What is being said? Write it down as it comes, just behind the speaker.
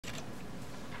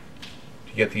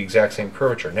to get the exact same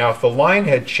curvature. Now, if the line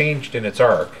had changed in its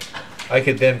arc, I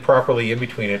could then properly in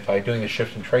between it by doing the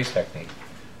shift and trace technique.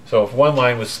 So if one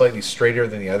line was slightly straighter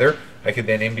than the other, I could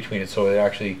then in between it so it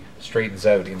actually straightens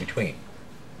out in between.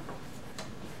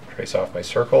 Trace off my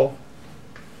circle.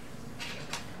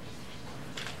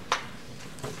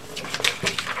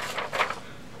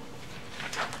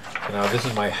 So now this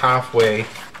is my halfway,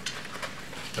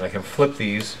 and I can flip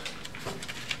these.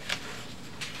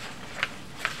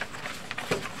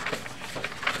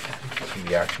 See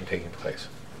the action taking place.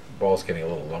 The ball's getting a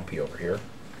little lumpy over here.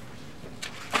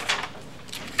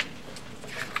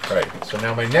 Right, so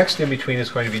now my next in between is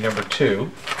going to be number 2,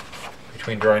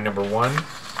 between drawing number 1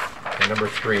 and number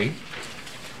 3.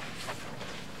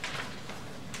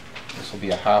 This will be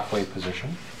a halfway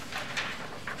position.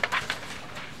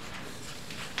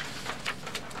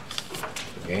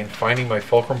 Again, finding my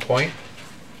fulcrum point,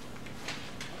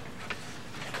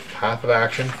 path of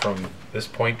action from this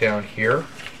point down here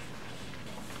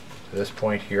to this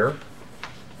point here.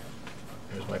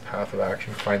 There's my path of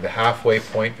action. Find the halfway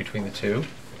point between the two,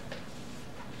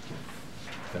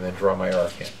 and then draw my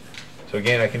arc in. So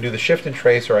again, I can do the shift and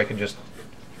trace, or I can just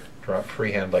draw it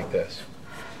freehand like this.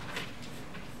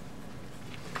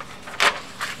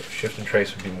 So shift and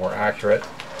trace would be more accurate,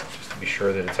 just to be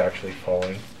sure that it's actually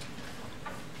following.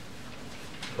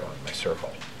 Drawing my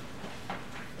circle.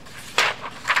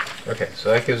 Okay, so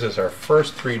that gives us our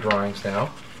first 3 drawings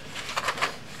now.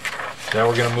 Now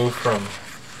we're going to move from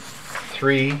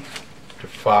 3 to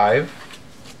 5.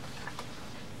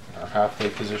 Our halfway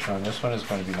position on this one is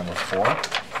going to be number 4.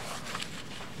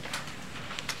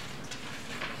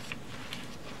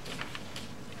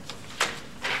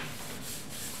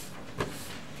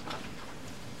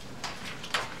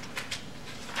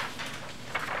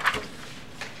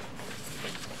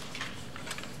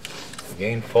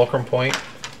 Again, fulcrum point.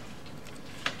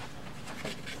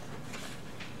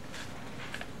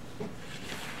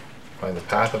 Find the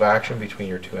path of action between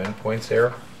your 2 endpoints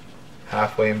there,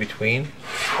 halfway in between.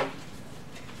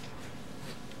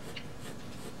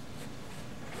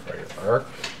 Draw your arc,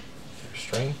 your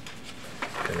string,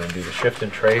 and then do the shift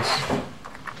and trace.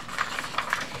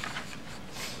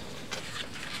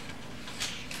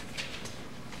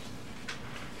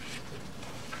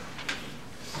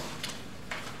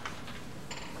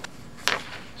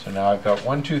 So now I've got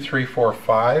 1, 2, 3, 4,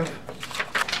 5,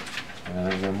 and then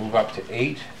I'm going to move up to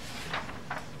 8.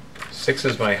 6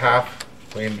 is my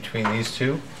halfway in between these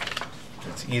two.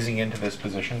 It's easing into this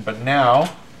position, but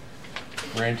now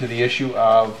we're into the issue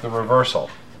of the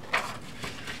reversal.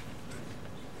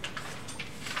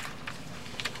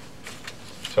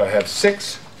 So I have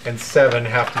 6 and 7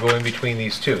 have to go in between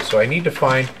these two. So I need to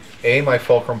find my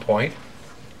fulcrum point.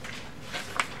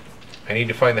 I need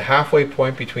to find the halfway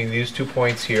point between these 2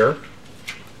 points here.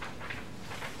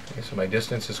 Okay, so my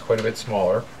distance is quite a bit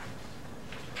smaller.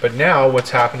 But now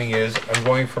what's happening is I'm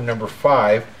going from number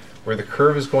 5, where the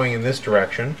curve is going in this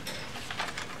direction,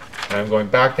 and I'm going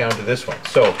back down to this one.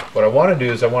 So what I want to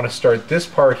do is I want to start this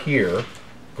part here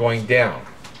going down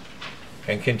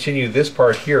and continue this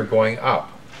part here going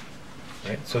up.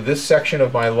 Right? So this section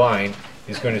of my line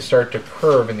is going to start to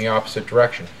curve in the opposite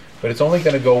direction, but it's only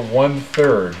going to go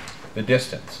 1/3 the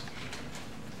distance,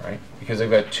 right? Because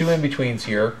I've got 2 in-betweens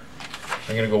here.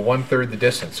 I'm going to go 1/3 the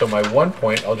distance. So my 1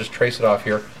 point, I'll just trace it off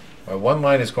here. My one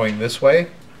line is going this way.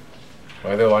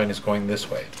 My other line is going this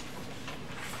way.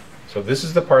 So this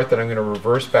is the part that I'm going to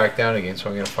reverse back down again. So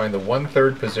I'm going to find the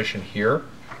 1/3 position here.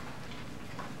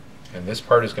 And this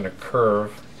part is going to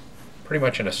curve pretty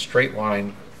much in a straight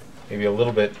line, maybe a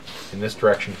little bit in this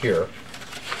direction here.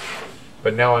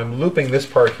 But now I'm looping this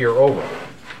part here over.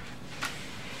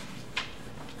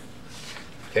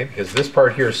 Okay, because this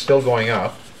part here is still going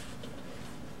up.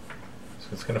 So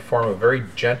it's going to form a very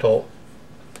gentle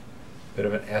bit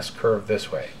of an S curve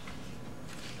this way.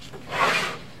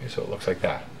 Okay, so it looks like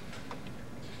that.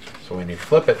 So when you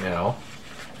flip it now,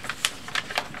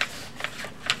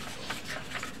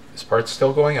 this part's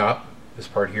still going up, this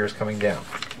part here is coming down.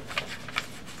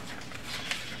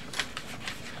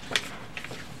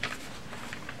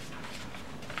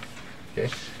 Okay.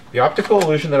 The optical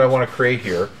illusion that I want to create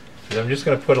here is I'm just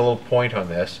going to put a little point on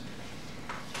this.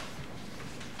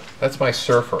 That's my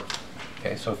surfer.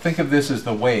 Okay, so think of this as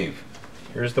the wave.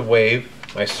 Here's the wave.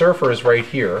 My surfer is right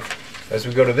here. As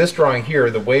we go to this drawing here,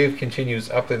 the wave continues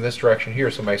up in this direction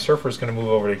here, so my surfer is going to move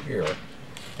over to here.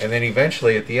 And then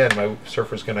eventually at the end, my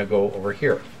surfer is going to go over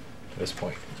here to this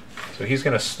point. So he's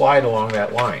going to slide along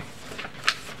that line.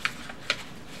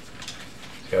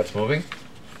 See how it's moving?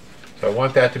 So I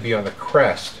want that to be on the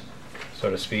crest, so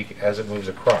to speak, as it moves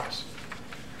across,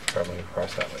 traveling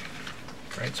across that way.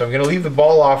 Right? So I'm going to leave the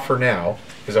ball off for now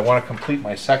because I want to complete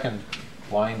my second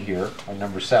line here on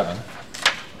number 7.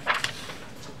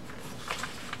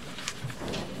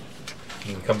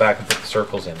 You can come back and put the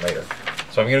circles in later.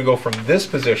 So I'm going to go from this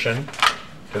position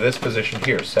to this position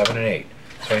here, 7 and 8.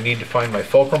 So I need to find my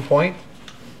fulcrum point,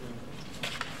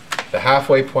 the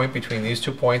halfway point between these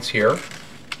 2 points here.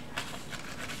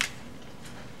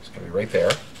 It's going to be right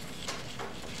there.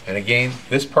 And again,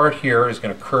 this part here is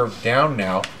going to curve down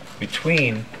now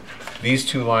between these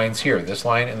 2 lines here. This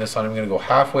line and this line, I'm going to go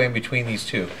halfway in between these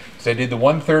two. Because I did the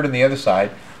 1/3 on the other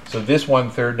side, so this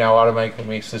 1/3 now automatically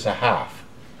makes this a half.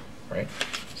 Right?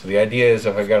 So the idea is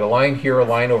if I got a line here, a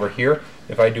line over here,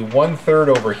 if I do 1/3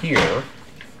 over here,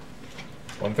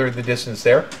 1/3 the distance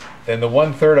there, then the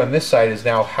 1/3 on this side is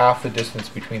now half the distance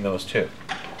between those two.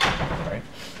 Right?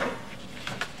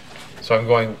 So I'm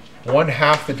going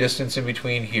 1/2 the distance in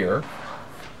between here.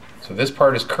 So this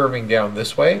part is curving down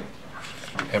this way,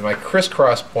 and my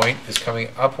crisscross point is coming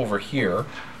up over here.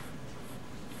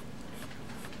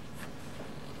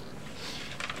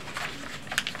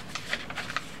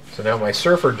 So now my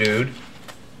surfer dude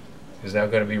is now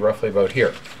going to be roughly about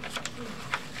here,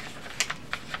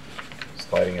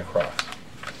 sliding across.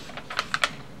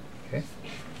 Okay.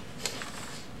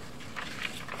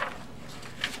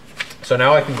 So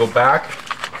now I can go back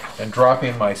and drop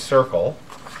in my circle.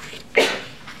 Oops,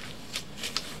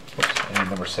 I need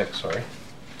number 6, sorry.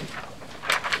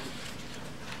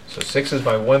 So 6 is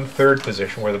my 1/3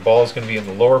 position where the ball is going to be in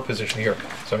the lower position here.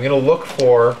 So I'm going to look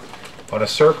for, on a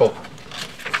circle,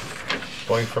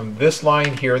 going from this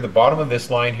line here, the bottom of this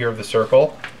line here of the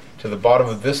circle, to the bottom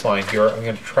of this line here, I'm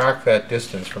going to track that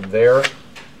distance from there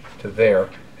to there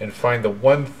and find the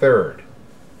 1/3,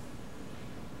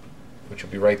 which will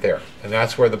be right there. And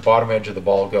that's where the bottom edge of the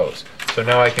ball goes. So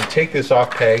now I can take this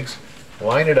off pegs,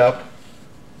 line it up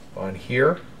on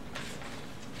here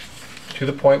to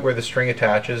the point where the string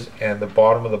attaches, and the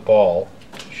bottom of the ball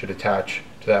should attach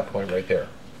to that point right there.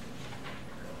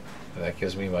 And that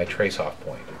gives me my trace-off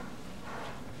point.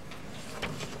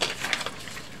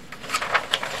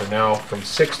 So now from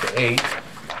 6 to 8,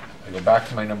 I go back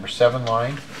to my number 7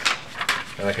 line,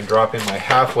 and I can drop in my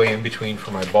halfway in between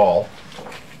for my ball.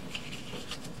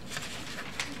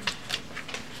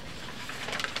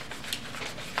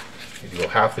 You go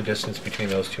half the distance between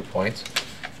those 2 points.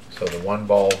 So the one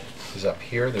ball is up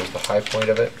here, there's the high point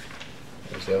of it.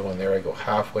 There's the other one there, I go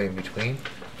halfway in between.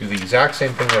 Do the exact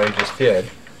same thing that I just did,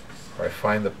 where I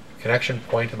find the connection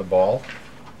point in the ball,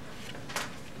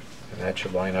 and that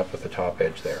should line up with the top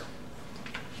edge there.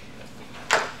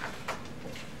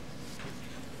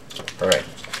 Alright,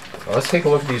 well, let's take a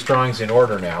look at these drawings in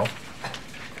order now.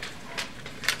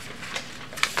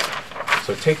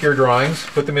 So take your drawings,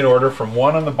 put them in order from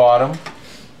 1 on the bottom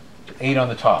to 8 on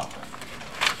the top.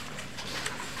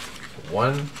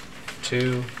 1,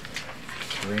 2,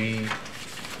 3,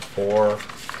 4,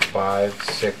 5,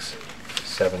 6,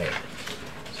 7, 8.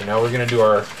 So now we're going to do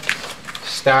our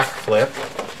stack flip.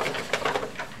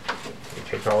 We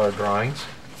take all our drawings,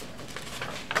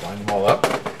 line them all up.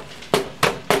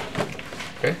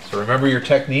 Okay, so remember your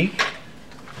technique.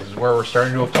 This is where we're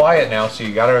starting to apply it now, so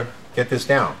you got to get this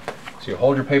down. So you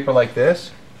hold your paper like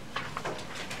this,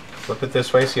 flip it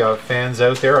this way, see how it fans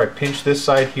out there. I pinch this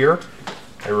side here,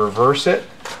 I reverse it,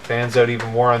 fans out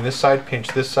even more on this side, pinch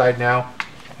this side now,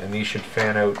 and these should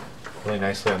fan out really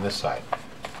nicely on this side.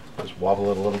 Just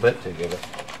wobble it a little bit to give it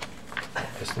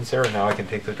distance there, and now I can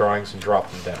take the drawings and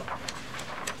drop them down.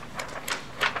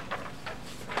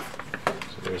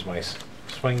 So there's my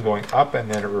swing going up,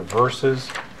 and then it reverses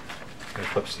and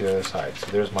flips to the other side. So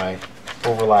there's my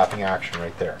overlapping action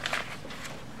right there.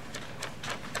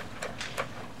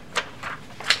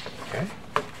 Okay.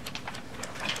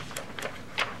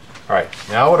 Alright,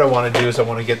 now what I want to do is I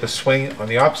want to get the swing on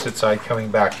the opposite side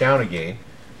coming back down again.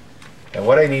 And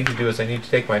what I need to do is I need to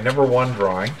take my number 1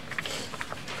 drawing,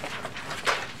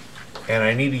 and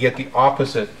I need to get the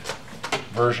opposite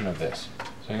version of this.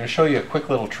 So I'm going to show you a quick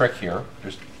little trick here.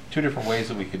 There's 2 different ways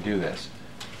that we could do this.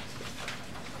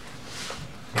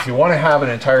 If you want to have an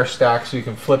entire stack so you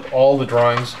can flip all the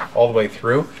drawings all the way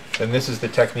through, then this is the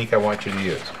technique I want you to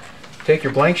use. Take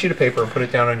your blank sheet of paper and put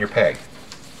it down on your peg.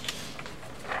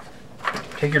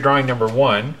 Take your drawing number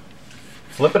 1,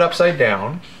 flip it upside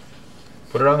down,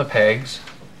 put it on the pegs,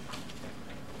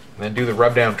 and then do the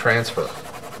rub down transfer.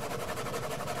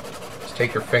 Just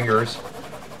take your fingers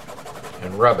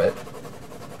and rub it.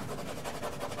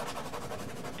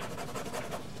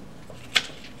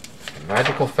 And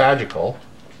magical fagical,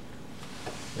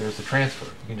 there's the transfer.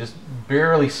 You can just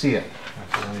barely see it.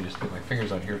 Actually, let me just put my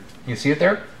fingers on here. You see it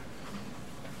there?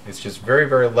 It's just very,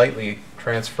 very lightly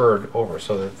transferred over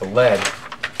so that the lead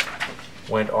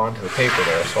went onto the paper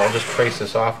there. So I'll just trace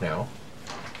this off now.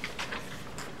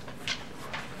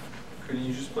 Couldn't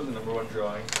you just put the number 1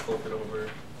 drawing, flip it over,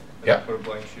 and Yeah. then put a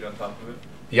blank sheet on top of it?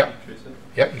 Yeah. Trace it?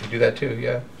 Yeah, you can do that too,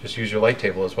 yeah. Just use your light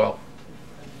table as well.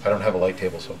 I don't have a light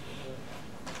table, so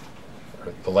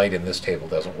the light in this table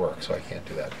doesn't work, so I can't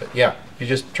do that. But yeah, you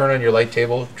just turn on your light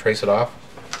table, trace it off,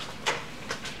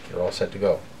 you're all set to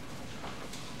go.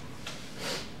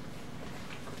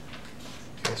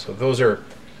 Okay, so those are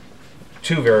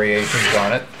 2 variations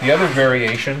on it. The other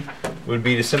variation would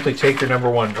be to simply take your number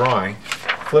 1 drawing,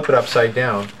 flip it upside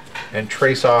down, and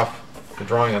trace off the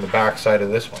drawing on the back side of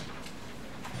this one.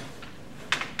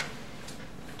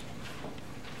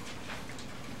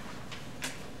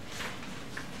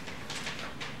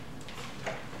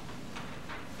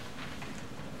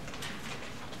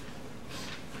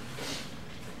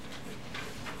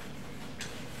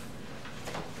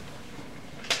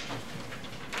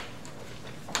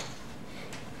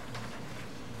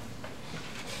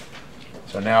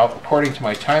 So now, according to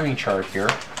my timing chart here,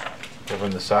 over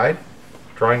on the side,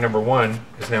 drawing number 1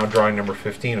 is now drawing number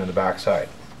 15 on the back side.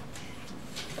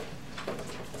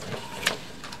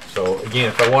 So again,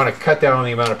 if I want to cut down on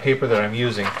the amount of paper that I'm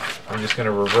using, I'm just going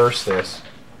to reverse this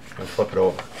and flip it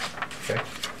over. Okay?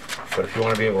 But if you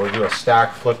want to be able to do a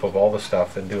stack flip of all the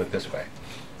stuff, then do it this way.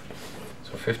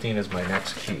 So 15 is my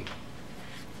next key.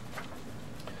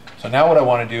 So now what I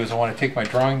want to do is I want to take my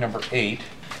drawing number 8,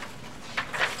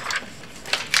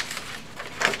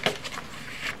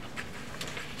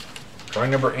 drawing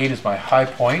number 8 is my high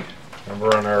point.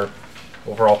 Remember on our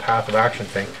overall path of action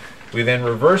thing. We then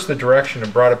reversed the direction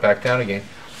and brought it back down again.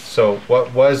 So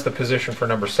what was the position for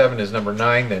number 7 is number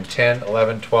 9, then 10,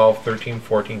 11, 12, 13,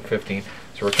 14, 15.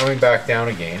 So we're coming back down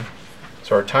again.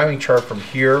 So our timing chart from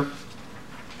here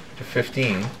to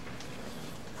 15,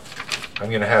 I'm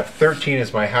going to have 13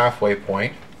 as my halfway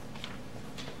point,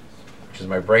 which is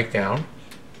my breakdown.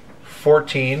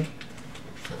 14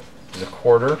 is a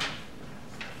quarter.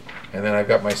 And then I've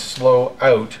got my slow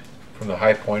out from the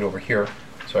high point over here.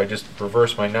 So I just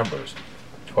reverse my numbers.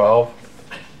 12,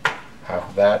 half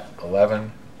of that,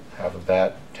 11, half of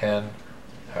that, 10,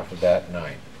 half of that,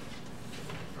 9.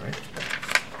 Right?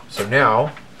 So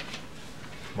now,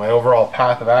 my overall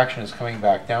path of action is coming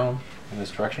back down in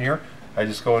this direction here. I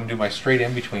just go and do my straight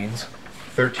in-betweens.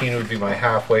 13 would be my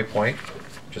halfway point,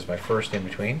 which is my first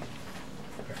in-between,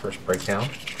 my first breakdown.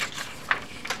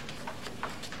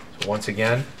 So once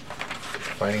again,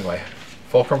 finding my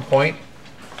fulcrum point.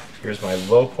 Here's my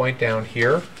low point down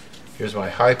here. Here's my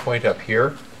high point up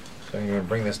here. So I'm going to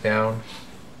bring this down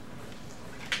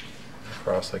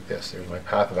across like this. There's my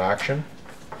path of action.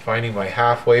 Finding my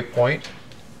halfway point,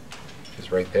 which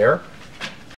is right there.